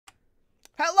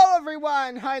Hello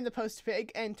everyone, I'm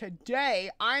ThePosterPig, and today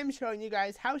I'm showing you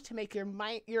guys how to make your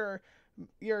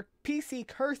PC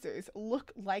cursors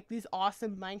look like these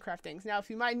awesome Minecraft things. Now,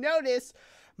 if you might notice,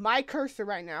 my cursor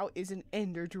right now is an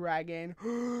Ender Dragon,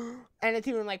 and it's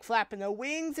even like flapping the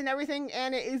wings and everything,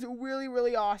 and it is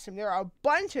really awesome. There are a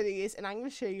bunch of these, and I'm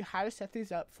going to show you how to set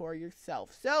these up for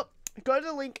yourself. So, go to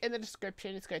the link in the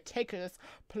description. It's going to take you to this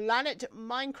Planet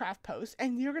Minecraft post,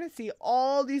 and you're going to see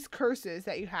all these cursors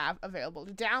that you have available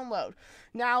to download.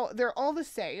 Now, they're all the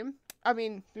same. I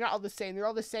mean, they're not all the same. They're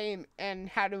all the same and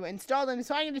how to install them.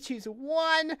 So I'm going to choose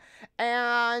one,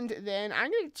 and then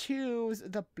I'm going to choose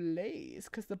the Blaze,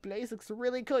 because the Blaze looks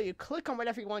really cool. You click on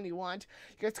whatever one you want.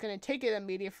 It's going to take you to the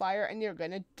media flyer, and you're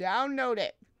going to download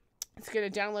it. It's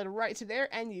going to download right to there,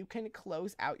 and you can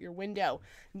close out your window.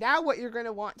 Now what you're going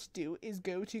to want to do is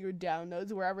go to your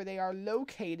downloads wherever they are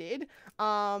located.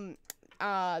 That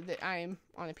I'm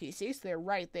on a PC, so they're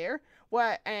right there.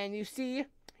 And you see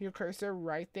your cursor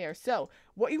right there. So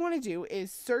what you want to do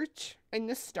is search in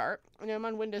the start, and I'm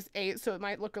on Windows 8, so it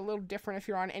might look a little different if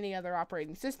you're on any other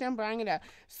operating system, but I'm going to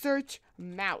search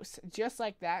mouse, just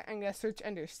like that. I'm going to search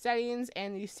under settings,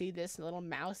 and you see this little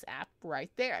mouse app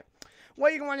right there.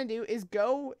 What you're going to want to do is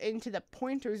go into the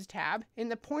pointers tab. In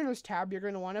the pointers tab, you're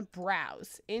going to want to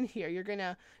browse. In here, you're going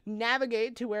to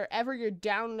navigate to wherever your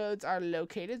downloads are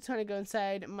located. So I'm going to go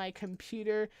inside my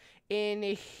computer in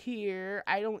here.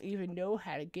 I don't even know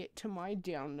how to get to my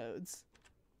downloads.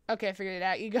 Okay, I figured it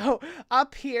out. You go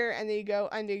up here, and then you go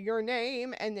under your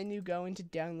name, and then you go into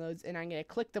downloads, and I'm going to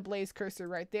click the Blaze cursor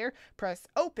right there, press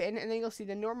open, and then you'll see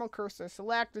the normal cursor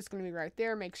select. It's going to be right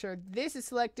there. Make sure this is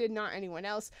selected, not anyone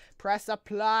else. Press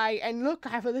apply, and look, I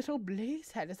have a little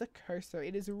Blaze head as a cursor.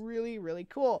 It is really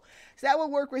cool. So that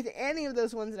will work with any of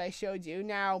those ones that I showed you.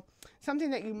 Now, something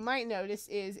that you might notice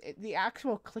is the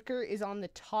actual clicker is on the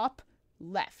top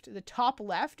left. The top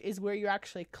left is where you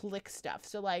actually click stuff.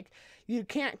 So like you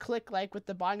can't click like with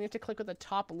the bottom, you have to click with the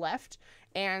top left.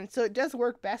 And so it does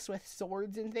work best with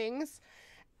swords and things.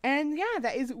 And yeah,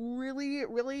 that is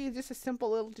really just a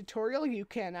simple little tutorial. You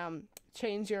can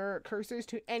change your cursors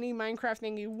to any Minecraft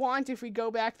thing you want. If we go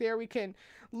back there, we can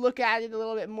look at it a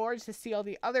little bit more just to see all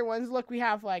the other ones. Look, we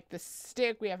have like the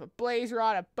stick, we have a blaze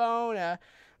rod, a bone, a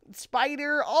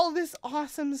spider, all this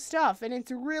awesome stuff, and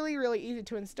it's really easy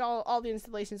to install. All the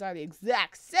installations are the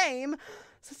exact same,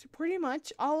 so it's pretty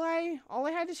much all I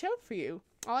had to show for you.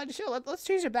 Let's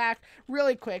change it back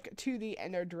really quick to the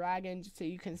Ender Dragon just so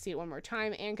you can see it one more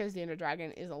time, and because the Ender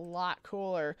Dragon is a lot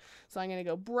cooler. So I'm gonna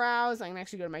go browse. I'm gonna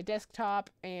actually go to my desktop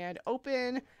and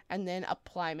open, and then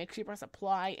apply. Make sure you press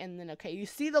apply, and then okay. You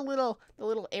see the little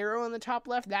arrow on the top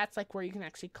left? That's like where you can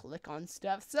actually click on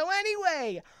stuff. So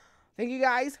anyway, thank you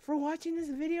guys for watching this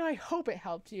video. I hope it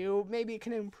helped you. Maybe it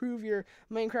can improve your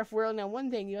Minecraft world. Now, one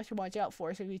thing you have to watch out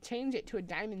for is if you change it to a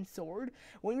diamond sword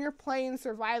when you're playing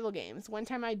survival games. One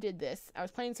time I did this. I was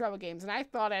playing survival games, and I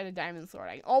thought I had a diamond sword.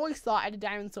 I always thought I had a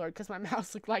diamond sword because my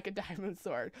mouse looked like a diamond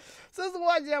sword. So just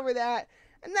watch out for that.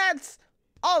 And that's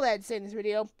all I had to say in this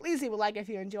video. Please leave a like if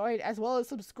you enjoyed, as well as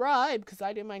subscribe, because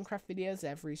I do Minecraft videos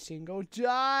every single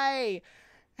day.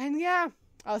 And yeah,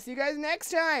 I'll see you guys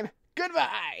next time.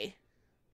 Goodbye!